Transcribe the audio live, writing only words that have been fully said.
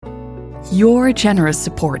Your generous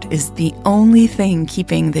support is the only thing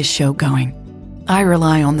keeping this show going. I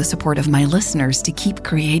rely on the support of my listeners to keep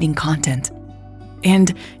creating content.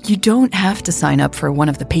 And you don't have to sign up for one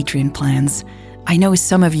of the Patreon plans. I know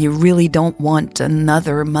some of you really don't want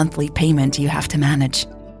another monthly payment you have to manage.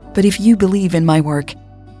 But if you believe in my work,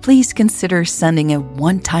 please consider sending a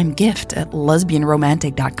one-time gift at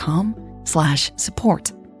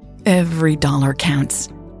lesbianromantic.com/support. Every dollar counts.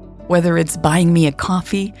 Whether it's buying me a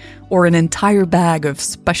coffee or an entire bag of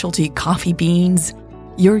specialty coffee beans,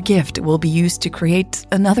 your gift will be used to create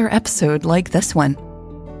another episode like this one.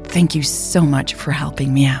 Thank you so much for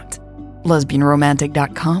helping me out.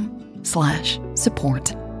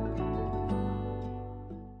 lesbianromantic.com/support.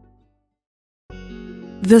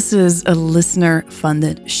 This is a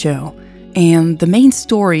listener-funded show, and the main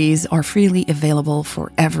stories are freely available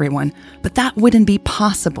for everyone, but that wouldn't be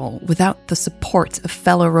possible without the support of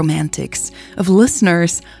fellow romantics, of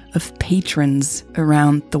listeners, of patrons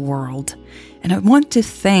around the world. And I want to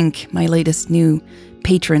thank my latest new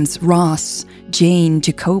patrons, Ross, Jane,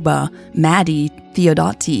 Jacoba, Maddie,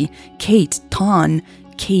 Theodati, Kate, Ton,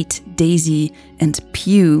 Kate, Daisy, and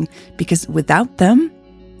Pew, because without them,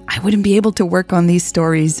 I wouldn't be able to work on these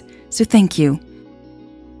stories, so thank you.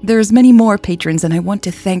 There's many more patrons, and I want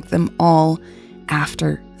to thank them all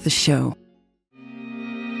after the show.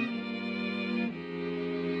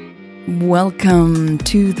 Welcome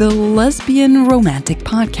to the Lesbian Romantic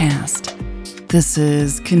Podcast. This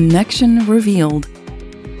is Connection Revealed,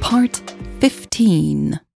 Part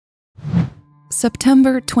 15.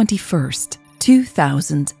 September 21st,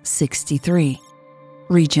 2063.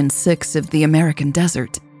 Region 6 of the American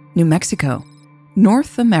Desert, New Mexico,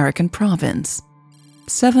 North American Province.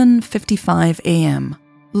 7:55 a.m.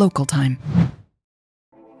 local time.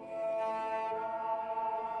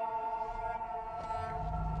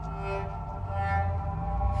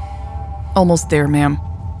 Almost there, ma'am,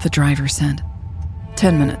 the driver said.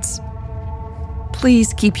 10 minutes.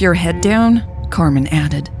 Please keep your head down, Carmen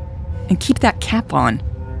added, and keep that cap on.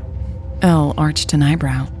 Elle arched an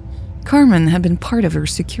eyebrow. Carmen had been part of her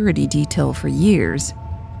security detail for years,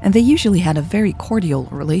 and they usually had a very cordial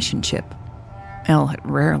relationship. Elle had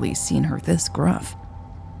rarely seen her this gruff.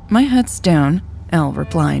 My head's down, Elle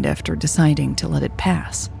replied after deciding to let it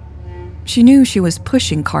pass. She knew she was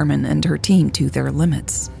pushing Carmen and her team to their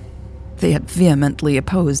limits. They had vehemently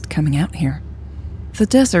opposed coming out here. The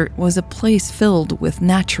desert was a place filled with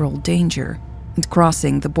natural danger, and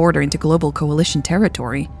crossing the border into Global Coalition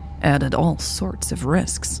territory added all sorts of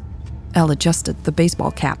risks. Elle adjusted the baseball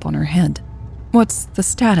cap on her head. What's the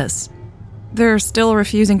status? They're still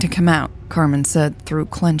refusing to come out, Carmen said through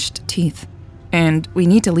clenched teeth. And we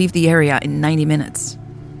need to leave the area in 90 minutes.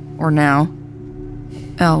 Or now.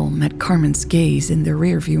 Elle met Carmen's gaze in the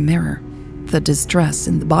rearview mirror. The distress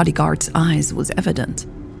in the bodyguard's eyes was evident.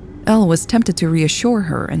 Elle was tempted to reassure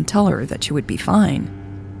her and tell her that she would be fine.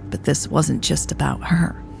 But this wasn't just about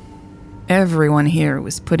her. Everyone here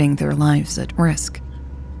was putting their lives at risk.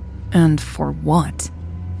 And for what?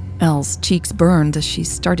 Elle's cheeks burned as she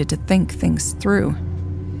started to think things through.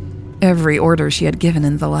 Every order she had given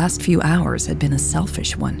in the last few hours had been a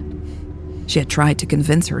selfish one. She had tried to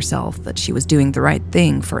convince herself that she was doing the right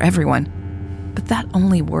thing for everyone, but that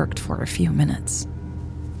only worked for a few minutes.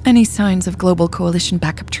 Any signs of Global Coalition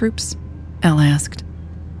backup troops? Elle asked.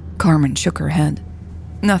 Carmen shook her head.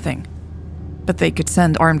 Nothing. But they could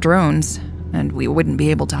send armed drones, and we wouldn't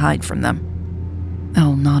be able to hide from them.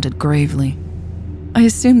 Elle nodded gravely. I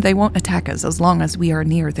assume they won't attack us as long as we are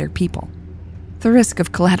near their people. The risk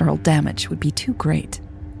of collateral damage would be too great.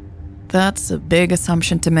 That's a big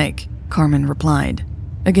assumption to make, Carmen replied,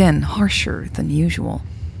 again harsher than usual.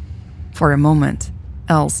 For a moment,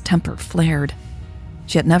 Elle's temper flared.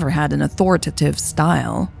 She had never had an authoritative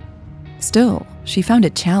style. Still, she found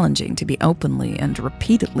it challenging to be openly and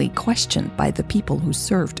repeatedly questioned by the people who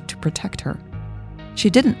served to protect her. She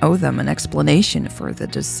didn't owe them an explanation for the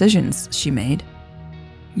decisions she made.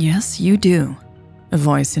 Yes, you do, a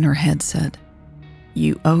voice in her head said.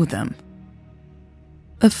 You owe them.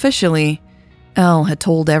 Officially, Elle had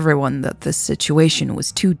told everyone that this situation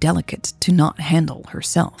was too delicate to not handle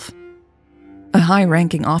herself. A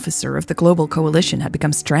high-ranking officer of the Global Coalition had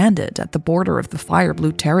become stranded at the border of the Fire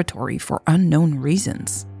Blue territory for unknown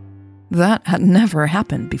reasons. That had never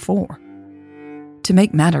happened before. To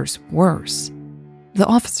make matters worse, the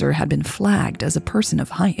officer had been flagged as a person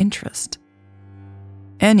of high interest.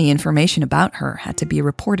 Any information about her had to be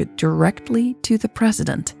reported directly to the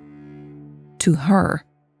president. To her.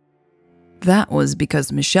 That was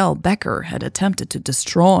because Michelle Becker had attempted to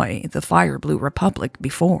destroy the Fire Blue Republic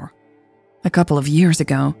before. A couple of years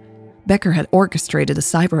ago, Becker had orchestrated a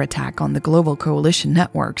cyber attack on the Global Coalition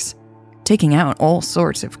networks, taking out all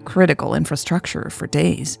sorts of critical infrastructure for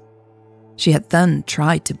days. She had then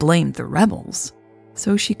tried to blame the rebels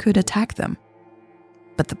so she could attack them.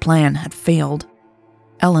 But the plan had failed.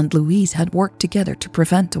 Elle and Louise had worked together to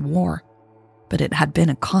prevent a war, but it had been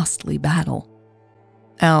a costly battle.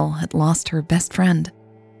 Elle had lost her best friend,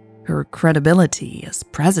 her credibility as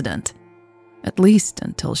president, at least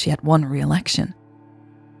until she had won re-election.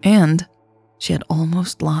 And she had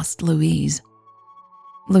almost lost Louise.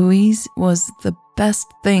 Louise was the best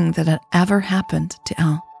thing that had ever happened to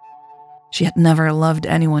Elle. She had never loved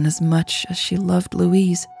anyone as much as she loved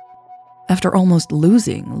Louise. After almost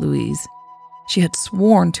losing Louise, she had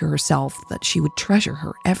sworn to herself that she would treasure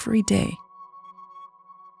her every day.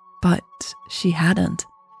 But she hadn't.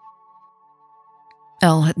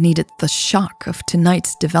 Elle had needed the shock of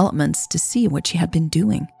tonight's developments to see what she had been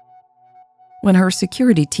doing. When her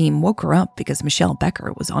security team woke her up because Michelle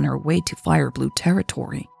Becker was on her way to Fire Blue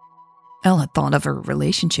territory, Elle had thought of her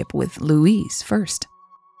relationship with Louise first.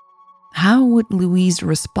 How would Louise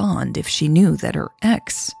respond if she knew that her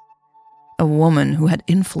ex, a woman who had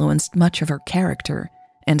influenced much of her character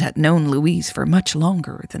and had known Louise for much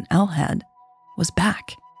longer than Elle had, was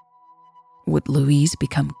back? Would Louise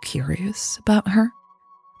become curious about her?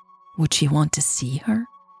 Would she want to see her?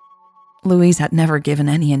 Louise had never given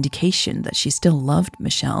any indication that she still loved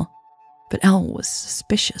Michelle, but Elle was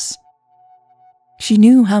suspicious. She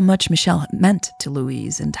knew how much Michelle had meant to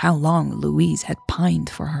Louise and how long Louise had pined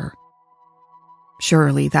for her.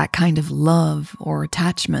 Surely that kind of love or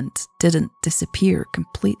attachment didn't disappear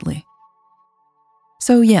completely.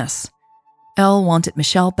 So yes, Elle wanted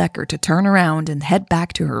Michelle Becker to turn around and head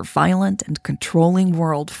back to her violent and controlling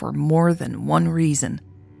world for more than one reason.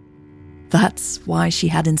 That's why she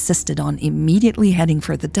had insisted on immediately heading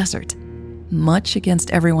for the desert, much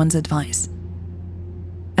against everyone's advice.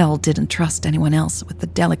 Elle didn't trust anyone else with the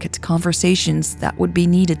delicate conversations that would be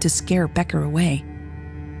needed to scare Becker away.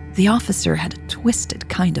 The officer had a twisted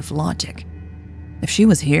kind of logic. If she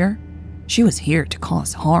was here to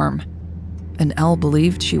cause harm, and Elle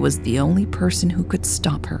believed she was the only person who could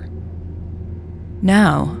stop her.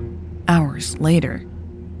 Now, hours later,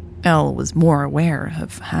 Elle was more aware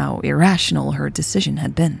of how irrational her decision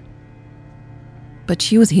had been. But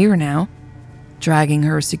she was here now, dragging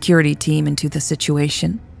her security team into the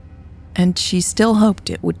situation, and she still hoped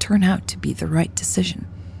it would turn out to be the right decision.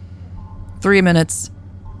 3 minutes,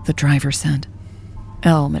 the driver said.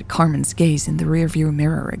 Elle met Carmen's gaze in the rearview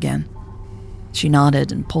mirror again. She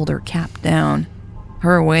nodded and pulled her cap down,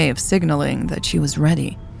 her way of signaling that she was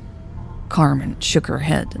ready. Carmen shook her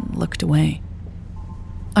head and looked away.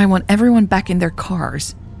 I want everyone back in their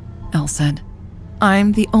cars, Elle said.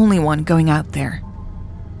 I'm the only one going out there.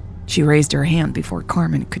 She raised her hand before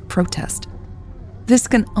Carmen could protest. This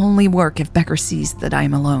can only work if Becker sees that I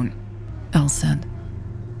am alone, Elle said.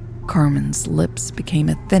 Carmen's lips became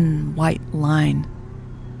a thin white line.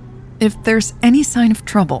 If there's any sign of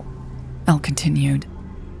trouble, Elle continued,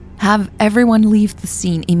 have everyone leave the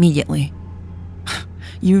scene immediately.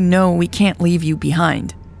 You know we can't leave you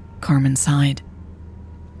behind, Carmen sighed.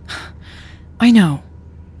 I know,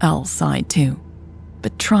 Elle sighed too,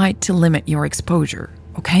 but try to limit your exposure,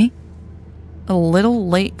 okay? A little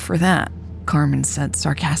late for that, Carmen said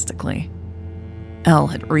sarcastically. Elle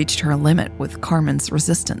had reached her limit with Carmen's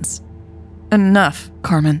resistance. Enough,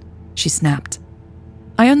 Carmen, she snapped.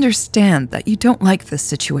 I understand that you don't like this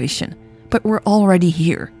situation, but we're already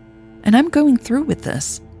here, and I'm going through with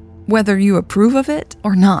this, whether you approve of it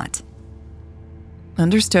or not.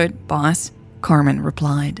 Understood, boss, Carmen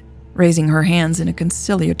replied, raising her hands in a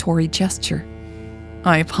conciliatory gesture.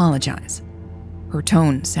 I apologize. Her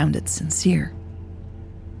tone sounded sincere.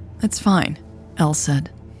 It's fine, Elle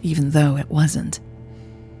said, even though it wasn't.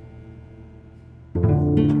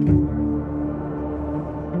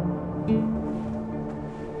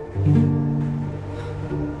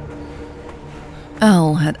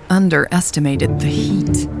 Elle had underestimated the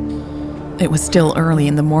heat. It was still early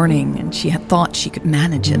in the morning, and she had thought she could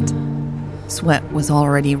manage it. Sweat was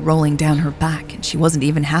already rolling down her back, and she wasn't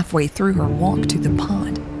even halfway through her walk to the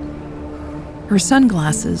pod. Her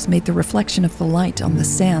sunglasses made the reflection of the light on the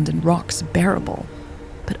sand and rocks bearable,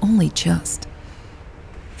 but only just.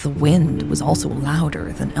 The wind was also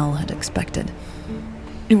louder than Elle had expected.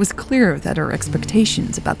 It was clear that her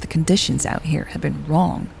expectations about the conditions out here had been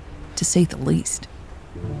wrong, to say the least.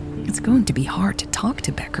 It's going to be hard to talk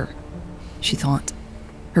to Becker, she thought.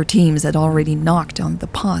 Her teams had already knocked on the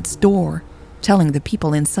pod's door, telling the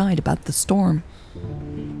people inside about the storm.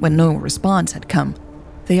 When no response had come,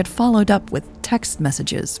 they had followed up with text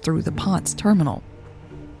messages through the pod's terminal.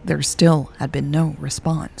 There still had been no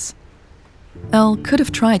response. Elle could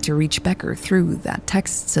have tried to reach Becker through that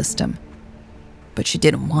text system, but she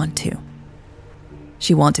didn't want to.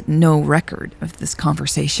 She wanted no record of this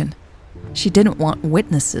conversation. She didn't want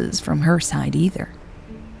witnesses from her side either.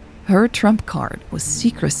 Her trump card was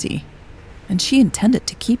secrecy, and she intended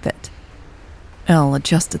to keep it. Elle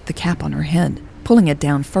adjusted the cap on her head, pulling it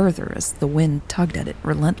down further as the wind tugged at it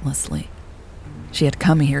relentlessly. She had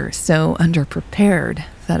come here so underprepared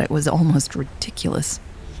that it was almost ridiculous.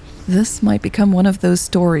 This might become one of those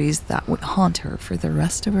stories that would haunt her for the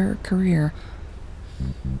rest of her career.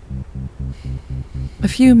 A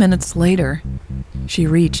few minutes later, she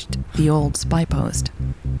reached the old spy post.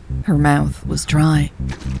 Her mouth was dry.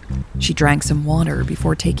 She drank some water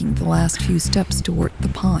before taking the last few steps toward the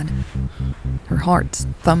pod. Her heart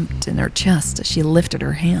thumped in her chest as she lifted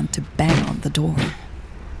her hand to bang on the door.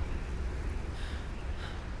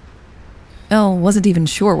 Elle wasn't even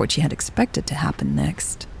sure what she had expected to happen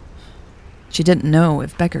next. She didn't know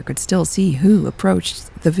if Becker could still see who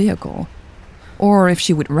approached the vehicle, or if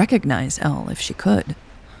she would recognize Elle if she could.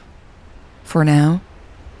 For now,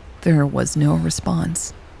 there was no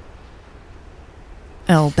response.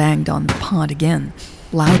 Elle banged on the pod again,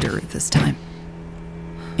 louder this time.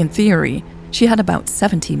 In theory, she had about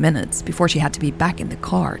 70 minutes before she had to be back in the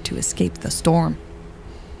car to escape the storm.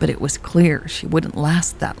 But it was clear she wouldn't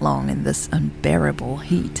last that long in this unbearable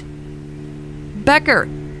heat. "Becker!"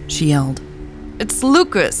 she yelled. "It's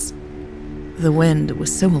Lucas!" The wind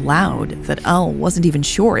was so loud that Elle wasn't even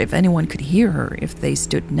sure if anyone could hear her if they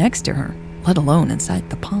stood next to her, let alone inside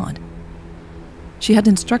the pod. She had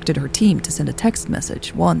instructed her team to send a text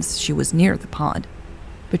message once she was near the pod,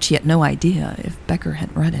 but she had no idea if Becker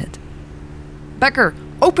had read it. "Becker,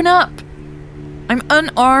 open up! I'm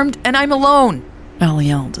unarmed and I'm alone!" Elle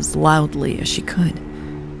yelled as loudly as she could.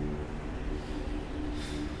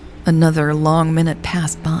 Another long minute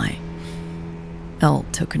passed by. Elle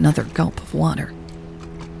took another gulp of water.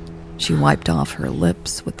 She wiped off her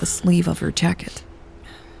lips with the sleeve of her jacket.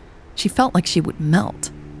 She felt like she would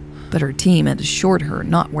melt, but her team had assured her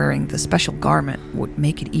not wearing the special garment would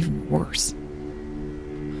make it even worse.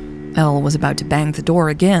 Elle was about to bang the door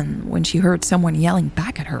again when she heard someone yelling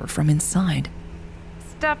back at her from inside.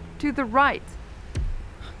 "Step to the right."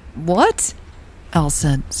 "What?" Elle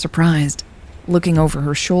said, surprised, looking over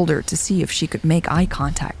her shoulder to see if she could make eye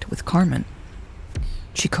contact with Carmen.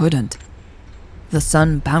 She couldn't. The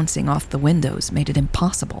sun bouncing off the windows made it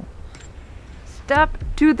impossible. "Step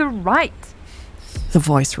to the right," the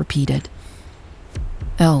voice repeated.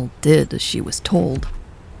 Elle did as she was told.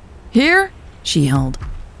 "Here?" she yelled.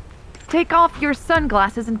 "Take off your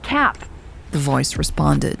sunglasses and cap," the voice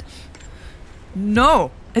responded.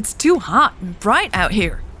 "No, it's too hot and bright out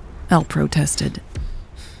here," Elle protested.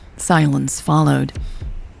 Silence followed.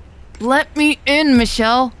 "Let me in,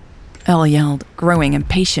 Michelle," Elle yelled, growing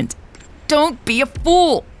impatient. "Don't be a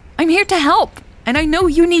fool! I'm here to help, and I know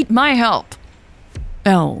you need my help."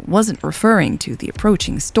 Elle wasn't referring to the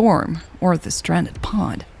approaching storm or the stranded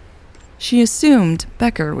pod. She assumed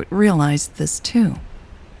Becker would realize this too.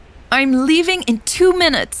 "I'm leaving in 2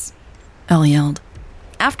 minutes," Elle yelled.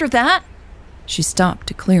 "After that," she stopped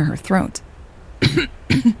to clear her throat.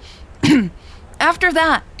 "After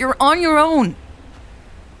that, you're on your own.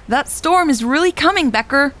 That storm is really coming,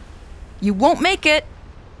 Becker. You won't make it.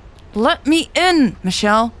 Let me in,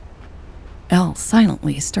 Michelle." Elle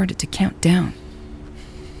silently started to count down.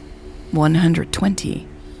 120,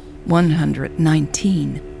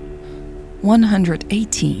 119,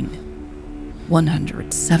 118,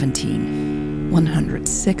 117,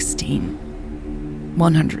 116,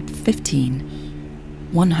 115,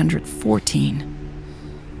 114.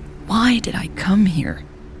 Why did I come here?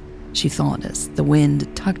 She thought as the wind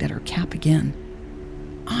tugged at her cap again.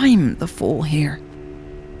 I'm the fool here.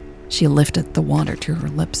 She lifted the water to her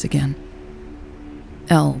lips again.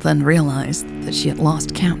 Elle then realized that she had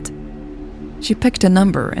lost count. She picked a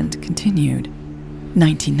number and continued.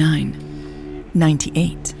 99,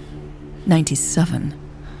 98, 97,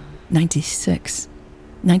 96,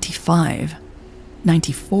 95,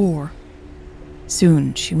 94.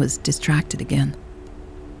 Soon she was distracted again.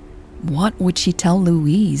 What would she tell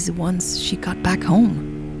Louise once she got back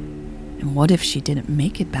home? And what if she didn't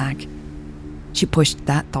make it back? She pushed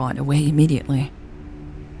that thought away immediately.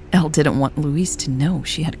 Elle didn't want Louise to know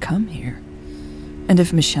she had come here. And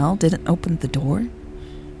if Michelle didn't open the door,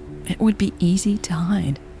 it would be easy to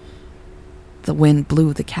hide. The wind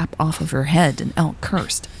blew the cap off of her head and Elle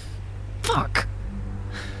cursed. Fuck!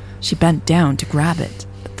 She bent down to grab it,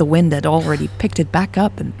 but the wind had already picked it back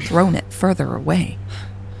up and thrown it further away.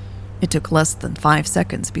 It took less than 5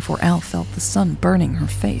 seconds before Elle felt the sun burning her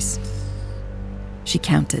face. She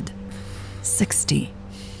counted 60,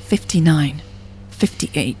 59,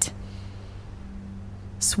 58.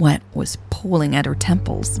 Sweat was pooling at her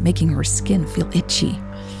temples, making her skin feel itchy.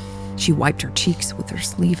 She wiped her cheeks with her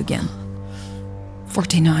sleeve again.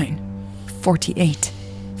 49, 48,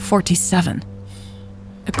 47.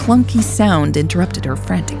 A clunky sound interrupted her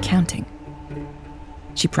frantic counting.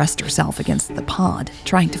 She pressed herself against the pod,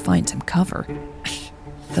 trying to find some cover.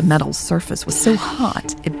 The metal surface was so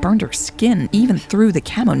hot, it burned her skin even through the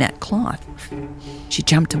camo net cloth. She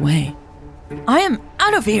jumped away. "I am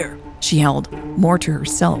out of here!" she yelled, more to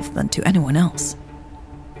herself than to anyone else.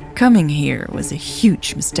 Coming here was a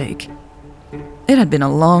huge mistake. It had been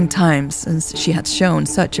a long time since she had shown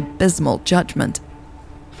such abysmal judgment.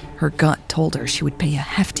 Her gut told her she would pay a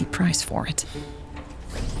hefty price for it.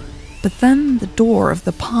 But then the door of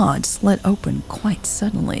the pod slid open quite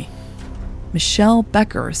suddenly. Michelle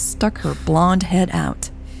Becker stuck her blonde head out.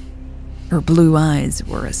 Her blue eyes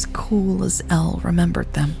were as cool as Elle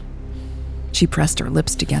remembered them. She pressed her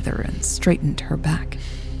lips together and straightened her back.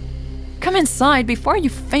 "Come inside before you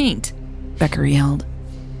faint," Becker yelled.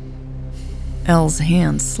 Elle's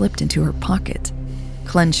hand slipped into her pocket,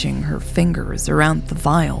 clenching her fingers around the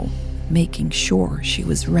vial, making sure she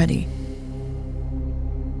was ready.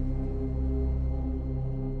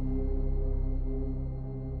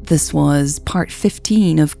 This was part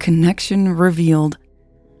 15 of Connection Revealed.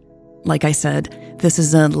 Like I said, this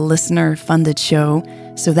is a listener-funded show,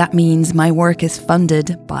 so that means my work is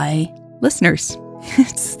funded by listeners.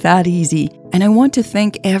 It's that easy. And I want to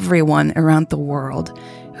thank everyone around the world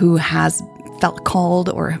who has felt called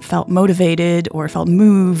or felt motivated or felt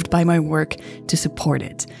moved by my work to support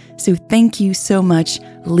it. So thank you so much,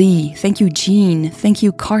 Lee. Thank you, Jean. Thank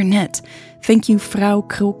you, Carnet. Thank you, Frau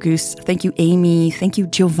Krokus. Thank you, Amy. Thank you,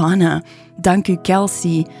 Giovanna. Dank u,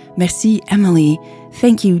 Kelsey. Merci, Emily.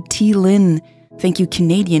 Thank you, T. Lynn. Thank you,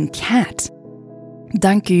 Canadian Cat.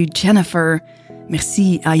 Dank u, Jennifer.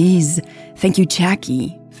 Merci, Aiz. Thank you,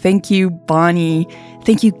 Jackie. Thank you, Bonnie.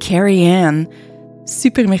 Thank you, Carrie Ann.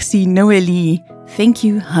 Super merci, Noélie. Thank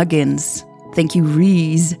you, Huggins. Thank you,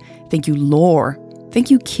 Reese. Thank you, Lore. Thank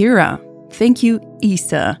you, Kira. Thank you,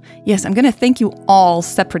 Issa. Yes, I'm going to thank you all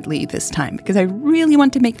separately this time because I really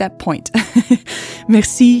want to make that point.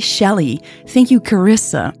 Merci, Shelley. Thank you,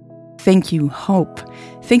 Carissa. Thank you, Hope.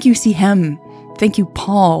 Thank you, Sihem. Thank you,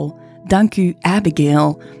 Paul. Dank u,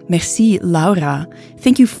 Abigail. Merci, Laura.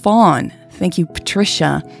 Thank you, Fawn. Thank you,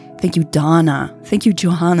 Patricia. Thank you, Donna. Thank you,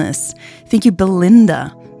 Johannes. Thank you,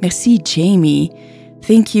 Belinda. Merci, Jamie.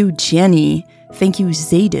 Thank you, Jenny. Thank you,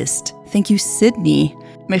 Zadist. Thank you, Sydney.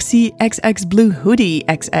 Merci, XX Blue Hoodie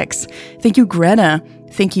XX. Thank you, Greta.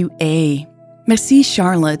 Thank you, A. Merci,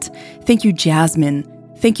 Charlotte. Thank you, Jasmine.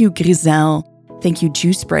 Thank you, Griselle. Thank you,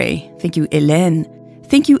 Juice Spray. Thank you, Hélène.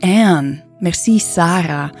 Thank you, Anne. Merci,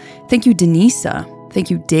 Sarah. Thank you, Denisa. Thank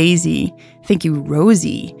you, Daisy. Thank you,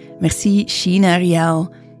 Rosie. Merci, Sheen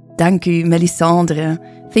Ariel. Dank u, Melisandre.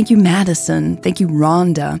 Thank you, Madison. Thank you,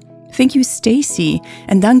 Rhonda. Thank you, Stacy.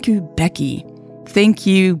 And dank u, Becky. Thank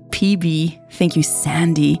you, PB. Thank you,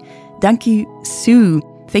 Sandy. Dank u, Sue.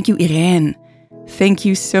 Thank you, Irene. Thank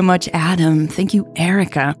you so much, Adam. Thank you,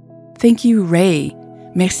 Erica. Thank you, Ray.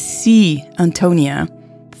 Merci, Antonia.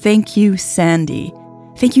 Thank you, Sandy.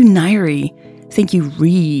 Thank you, Nairi. Thank you,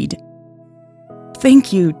 Reed.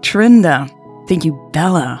 Thank you, Trinda. Thank you,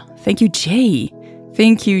 Bella. Thank you, Jay.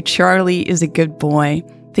 Thank you, Charlie is a good boy.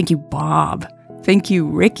 Thank you, Bob. Thank you,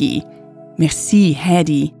 Ricky. Merci,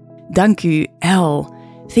 Hedy. Dank u, Elle.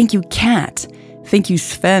 Thank you, Kat. Thank you,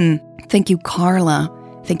 Sven. Thank you, Carla.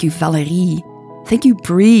 Thank you, Valerie. Thank you,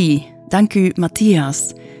 Bree. Dank u,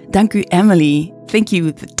 Matthias. Dank u, Emily. Thank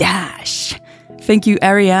you, The Dash. Thank you,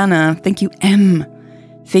 Ariana. Thank you, M.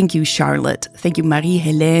 Thank you, Charlotte. Thank you,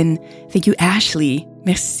 Marie-Hélène. Thank you, Ashley.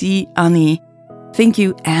 Merci, Annie. Thank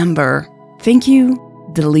you, Amber. Thank you,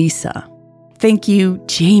 Delisa. Thank you,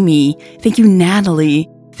 Jamie. Thank you, Natalie.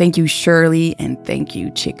 Thank you, Shirley. And thank you,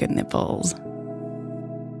 Chicken Nipples.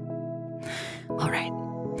 All right.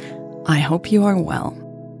 I hope you are well.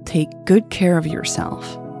 Take good care of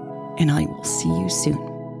yourself. And I will see you soon.